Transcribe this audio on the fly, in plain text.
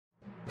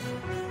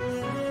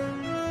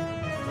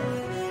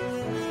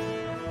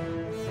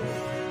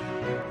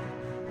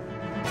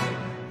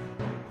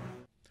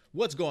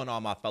What's going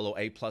on, my fellow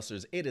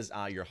A-Plusers? It is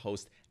I, your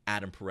host,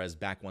 Adam Perez,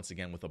 back once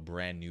again with a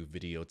brand new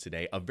video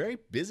today. A very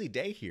busy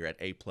day here at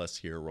A+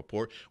 Hero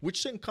Report, which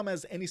shouldn't come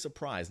as any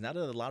surprise. Now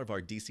that a lot of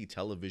our DC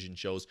television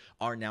shows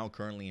are now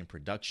currently in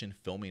production,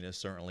 filming is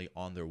certainly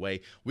on their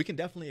way, we can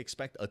definitely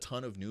expect a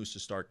ton of news to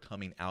start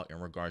coming out in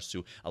regards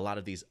to a lot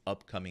of these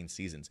upcoming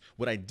seasons.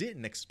 What I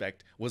didn't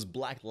expect was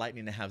Black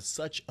Lightning to have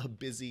such a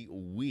busy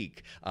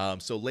week.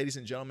 So ladies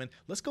and gentlemen,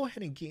 let's go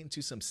ahead and get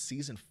into some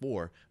Season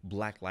 4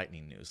 Black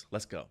Lightning news.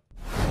 Let's go.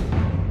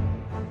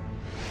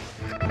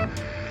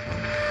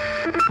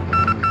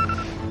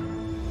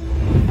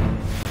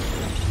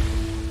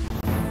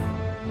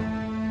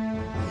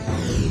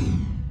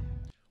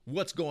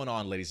 What's going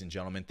on, ladies and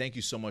gentlemen? Thank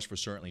you so much for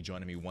certainly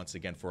joining me once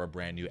again for a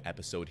brand new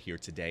episode here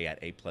today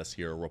at A+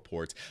 Hero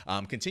Reports.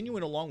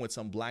 Continuing along with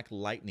some Black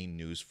Lightning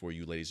news for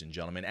you, ladies and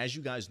gentlemen. As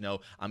you guys know,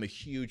 I'm a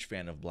huge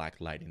fan of Black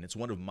Lightning. It's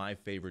one of my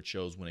favorite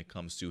shows when it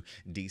comes to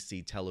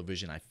DC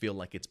television. I feel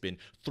like it's been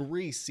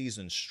 3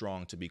 seasons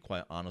strong, to be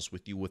quite honest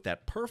with you, with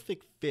that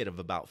perfect fit of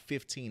about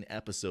 15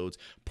 episodes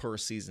per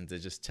season to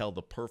just tell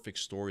the perfect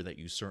story that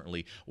you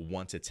certainly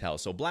want to tell.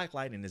 So Black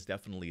Lightning is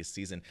definitely a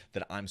season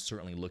that I'm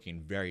certainly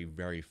looking very,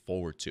 very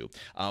forward to.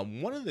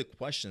 One of the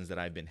questions that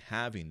I've been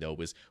having, though,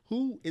 is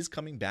who is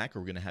coming back?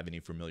 Are we going to have any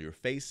familiar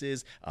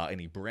faces,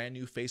 any brand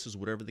new faces,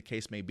 whatever the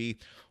case may be?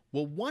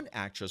 Well, one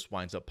actress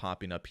winds up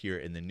popping up here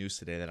in the news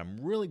today that I'm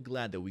really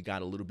glad that we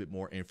got a little bit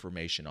more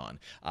information on.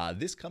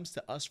 This comes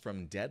to us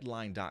from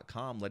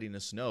Deadline.com, letting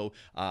us know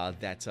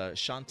that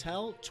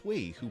Chantal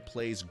Thuy, who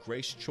plays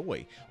Grace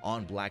Choi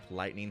on Black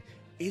Lightning,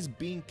 is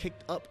being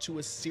kicked up to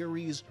a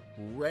series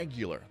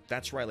regular.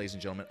 That's right, ladies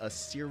and gentlemen, a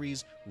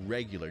series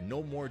regular.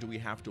 No more do we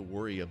have to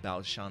worry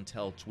about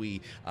Chantal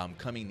Thuy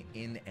coming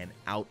in and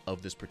out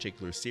of this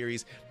particular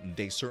series.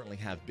 They certainly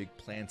have big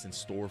plans in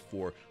store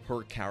for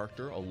her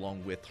character,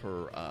 along with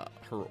her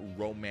her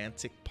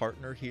romantic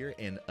partner here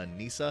in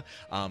Anissa.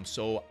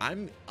 So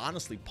I'm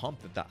honestly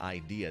pumped at the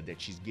idea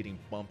that she's getting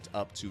bumped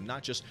up to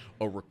not just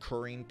a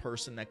recurring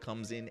person that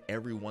comes in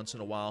every once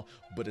in a while,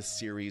 but a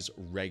series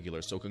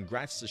regular. So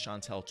congrats to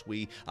Chantal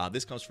Thuy.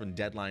 This comes from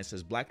Deadline. It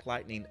says Black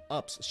Lightning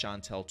ups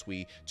Chantal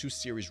Thuy to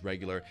series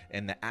regular,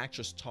 and the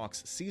actress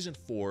talks season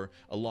 4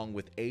 along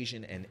with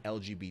Asian and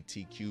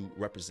LGBTQ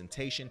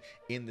representation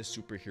in the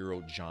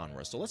superhero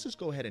genre. So let's just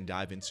go ahead and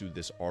dive into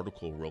this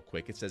article real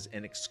quick. It says,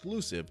 an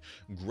exclusive,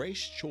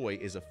 Grace Choi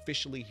is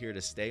officially here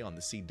to stay on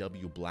the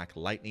CW Black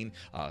Lightning.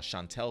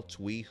 Chantal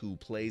Thuy, who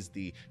plays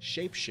the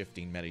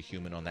shape-shifting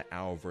metahuman on the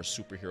Arrowverse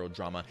superhero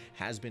drama,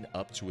 has been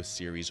up to a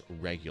series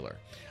regular.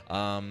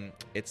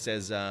 It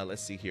says,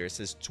 let's see here. It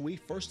says Thuy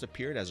first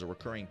appeared as a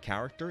recurring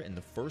character in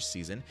the first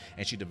season,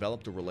 and she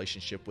developed a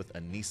relationship with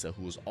Anissa,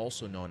 who is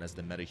also known as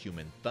the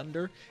metahuman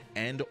Thunder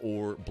and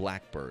or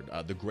Blackbird.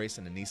 The Grace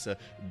and Anissa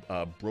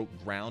broke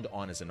ground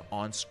on as an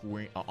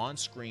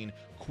on-screen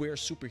queer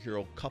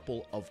superhero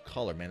couple of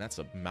color. Man, that's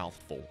a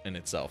mouthful in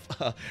itself.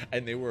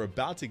 And they were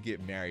about to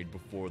get married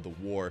before the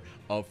War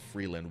of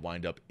Freeland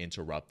wind up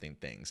interrupting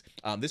things.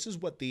 This is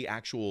what the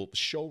actual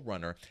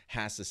showrunner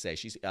has to say.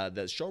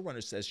 The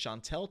showrunner says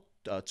Chantal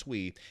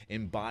Thuy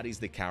embodies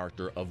the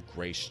character of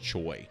Grace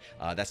Choi.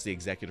 That's the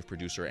executive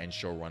producer and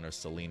showrunner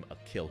Salim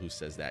Akil who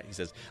says that. He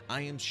says,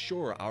 I am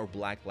sure our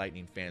Black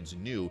Lightning fans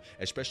knew,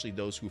 especially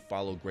those who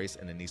follow Grace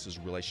and Anissa's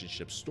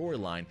relationship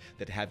storyline,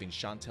 that having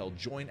Chantal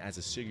join as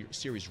a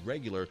series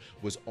regular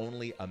was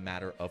only a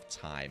matter of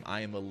time. I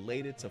am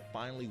elated to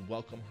finally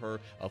welcome her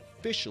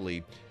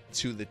officially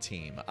to the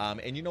team.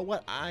 And you know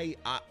what? I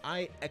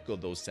echo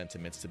those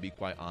sentiments, to be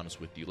quite honest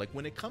with you. Like,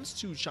 when it comes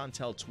to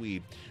Chantal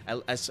Thuy,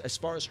 as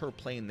far as her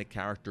playing the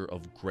character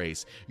of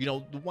Grace, you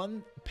know, the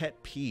one pet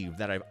peeve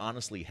that I've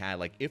honestly had,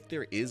 like, if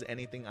there is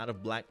anything out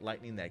of Black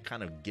Lightning that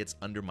kind of gets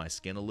under my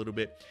skin a little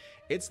bit,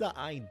 it's the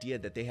idea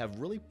that they have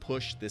really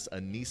pushed this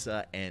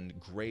Anissa and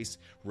Grace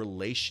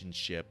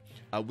relationship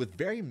with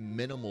very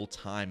minimal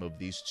time of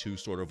these two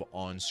sort of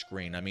on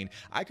screen. I mean,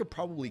 I could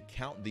probably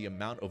count the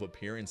amount of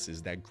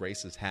appearances that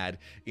Grace has had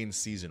in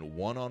season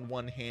 1 on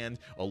one hand,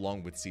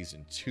 along with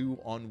season 2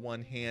 on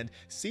one hand.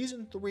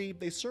 Season 3,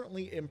 they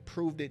certainly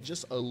improved it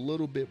just a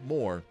little bit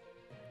more.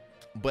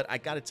 But I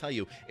gotta tell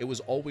you, it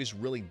was always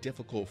really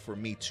difficult for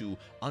me to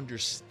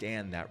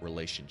understand that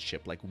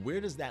relationship. Like,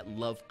 where does that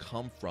love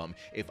come from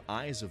if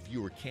I, as a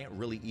viewer, can't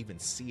really even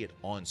see it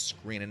on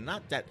screen? And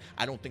not that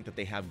I don't think that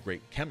they have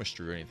great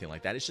chemistry or anything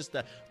like that. It's just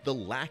the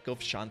lack of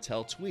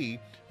Chantal Thuy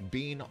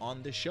being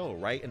on the show,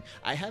 right? And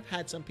I have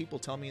had some people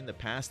tell me in the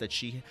past that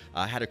she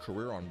had a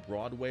career on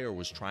Broadway or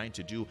was trying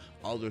to do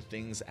other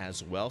things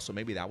as well. So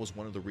maybe that was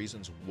one of the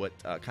reasons what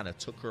kind of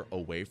took her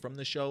away from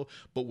the show.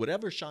 But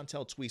whatever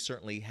Chantal Thuy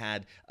certainly had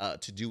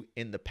had to do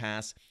in the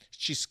past.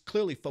 She's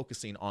clearly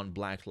focusing on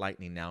Black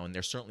Lightning now, and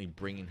they're certainly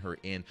bringing her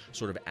in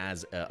sort of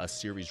as a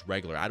series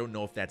regular. I don't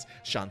know if that's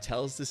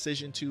Chantal's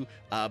decision to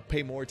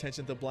pay more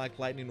attention to Black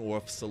Lightning, or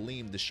if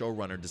Salim, the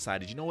showrunner,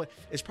 decided, you know what,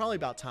 it's probably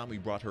about time we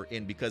brought her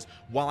in, because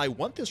while I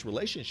want this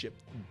relationship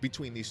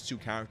between these two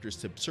characters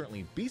to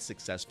certainly be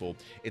successful,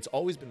 it's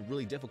always been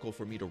really difficult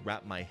for me to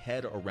wrap my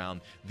head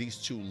around these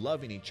two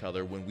loving each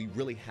other when we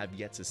really have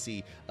yet to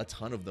see a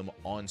ton of them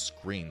on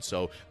screen.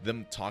 So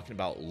them talking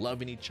about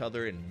loving each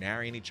other and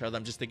marrying each other,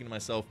 I'm just thinking to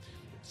myself,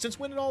 since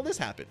when did all this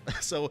happen?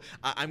 So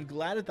I'm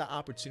glad at the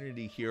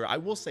opportunity here. I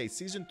will say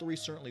season 3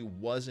 certainly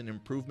was an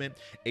improvement.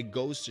 It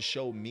goes to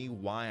show me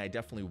why I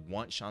definitely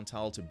want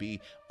Chantal to be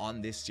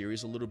on this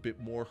series a little bit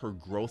more. Her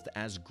growth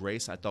as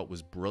Grace I thought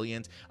was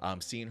brilliant.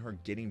 Seeing her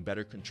getting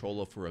better control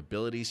of her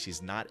abilities.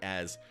 She's not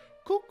as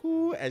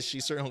cuckoo as she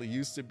certainly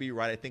used to be,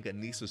 right? I think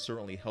Anissa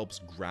certainly helps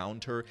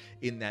ground her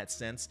in that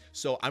sense.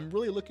 So I'm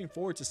really looking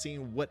forward to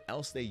seeing what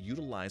else they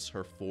utilize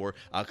her for,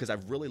 because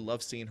I've really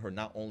loved seeing her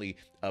not only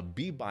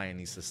be by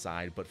Anissa's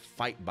side, but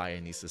fight by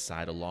Anissa's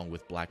side along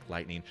with Black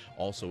Lightning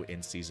also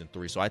in season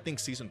 3. So I think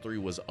season 3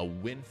 was a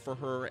win for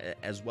her,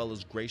 as well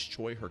as Grace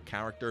Choi, her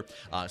character.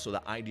 So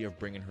the idea of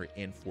bringing her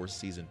in for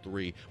season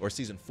 3, or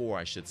season 4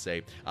 I should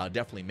say,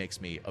 definitely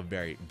makes me a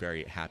very,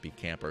 very happy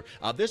camper.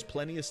 There's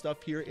plenty of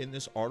stuff here in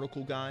this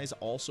article, guys.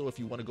 Also, if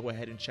you want to go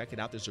ahead and check it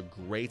out, there's a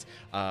great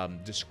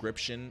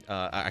description,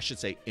 I should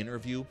say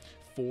interview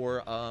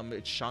for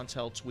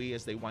Chantal Thuy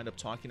as they wind up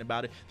talking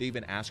about it. They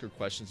even ask her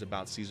questions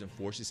about season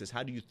 4. She says,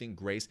 how do you think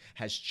Grace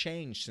has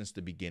changed since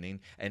the beginning,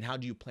 and how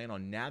do you plan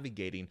on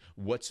navigating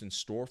what's in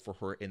store for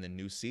her in the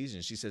new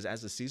season? She says,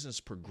 as the seasons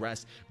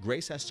progress,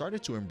 Grace has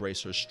started to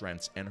embrace her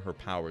strengths and her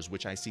powers,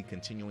 which I see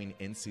continuing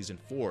in season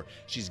 4.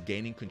 She's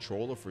gaining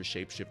control of her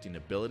shape-shifting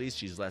abilities.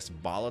 She's less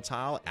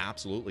volatile,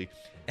 absolutely,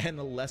 and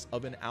less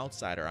of an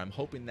outsider. I'm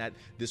hoping that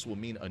this will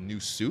mean a new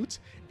suit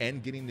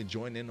and getting to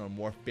join in on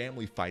more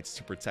family fights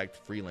to protect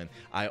Freeland.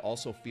 I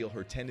also feel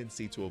her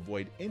tendency to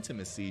avoid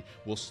intimacy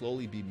will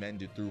slowly be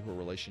mended through her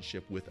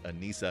relationship with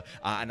Anissa.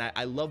 And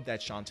I love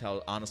that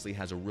Chantal honestly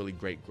has a really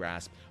great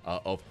grasp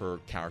of her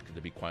character,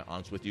 to be quite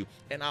honest with you.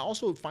 And I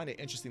also find it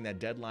interesting that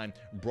Deadline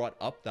brought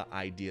up the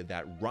idea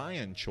that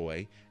Ryan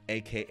Choi,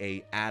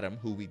 aka Adam,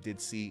 who we did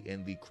see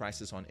in the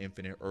Crisis on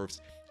Infinite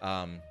Earths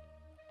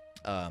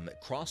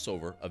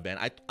crossover event.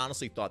 I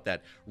honestly thought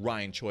that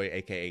Ryan Choi,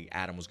 aka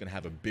Adam, was going to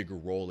have a bigger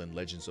role in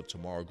Legends of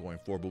Tomorrow going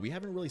forward, but we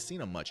haven't really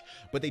seen him much.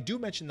 But they do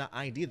mention the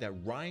idea that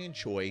Ryan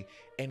Choi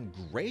and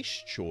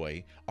Grace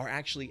Choi are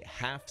actually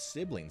half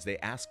siblings. They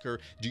ask her,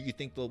 do you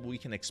think that we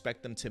can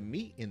expect them to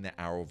meet in the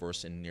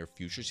Arrowverse in the near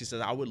future? She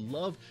says, I would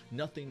love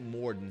nothing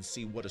more than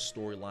see what a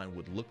storyline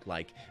would look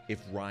like if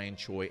Ryan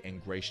Choi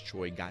and Grace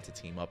Choi got to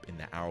team up in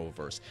the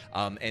Arrowverse.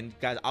 And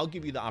guys, I'll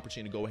give you the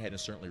opportunity to go ahead and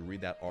certainly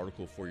read that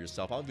article for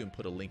yourself. I'll even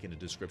put a link in the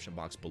description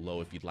box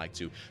below if you'd like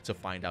to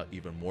find out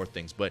even more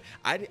things. But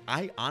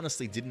I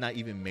honestly did not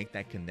even make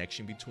that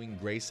connection between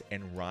Grace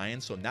and Ryan.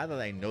 So now that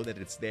I know that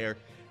it's there,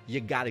 you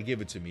got to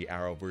give it to me,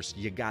 Arrowverse.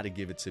 You got to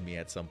give it to me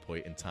at some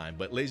point in time.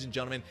 But ladies and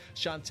gentlemen,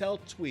 Chantal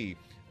Thuy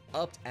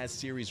upped as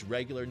series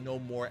regular, no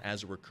more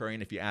as a recurring.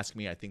 If you ask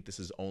me, I think this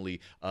is only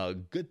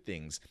good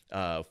things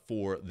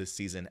for the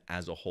season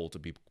as a whole, to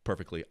be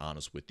perfectly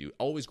honest with you.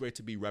 Always great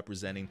to be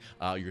representing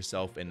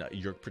yourself and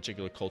your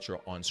particular culture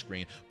on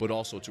screen, but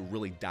also to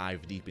really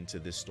dive deep into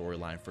this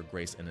storyline for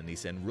Grace and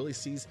Anissa and really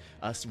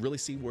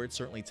see where it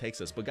certainly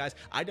takes us. But guys,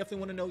 I definitely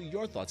want to know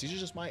your thoughts. These are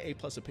just my A+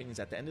 opinions.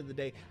 At the end of the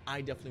day,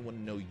 I definitely want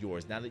to know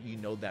yours. Now that you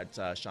know that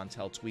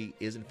Chantal Thuy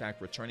is in fact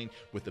returning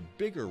with a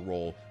bigger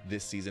role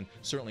this season,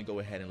 certainly go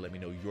ahead and let me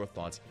know your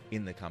thoughts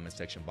in the comment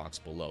section box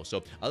below.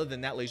 So other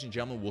than that, ladies and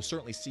gentlemen, we'll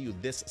certainly see you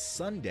this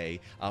Sunday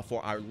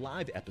for our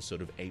live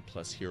episode of A+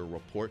 Hero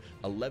Report,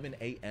 11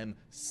 a.m.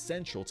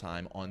 Central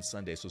Time on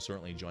Sunday. So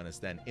certainly join us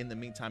then. In the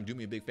meantime, do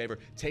me a big favor,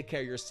 take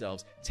care of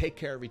yourselves, take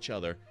care of each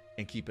other,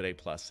 and keep it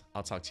A+.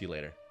 I'll talk to you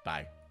later.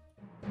 Bye.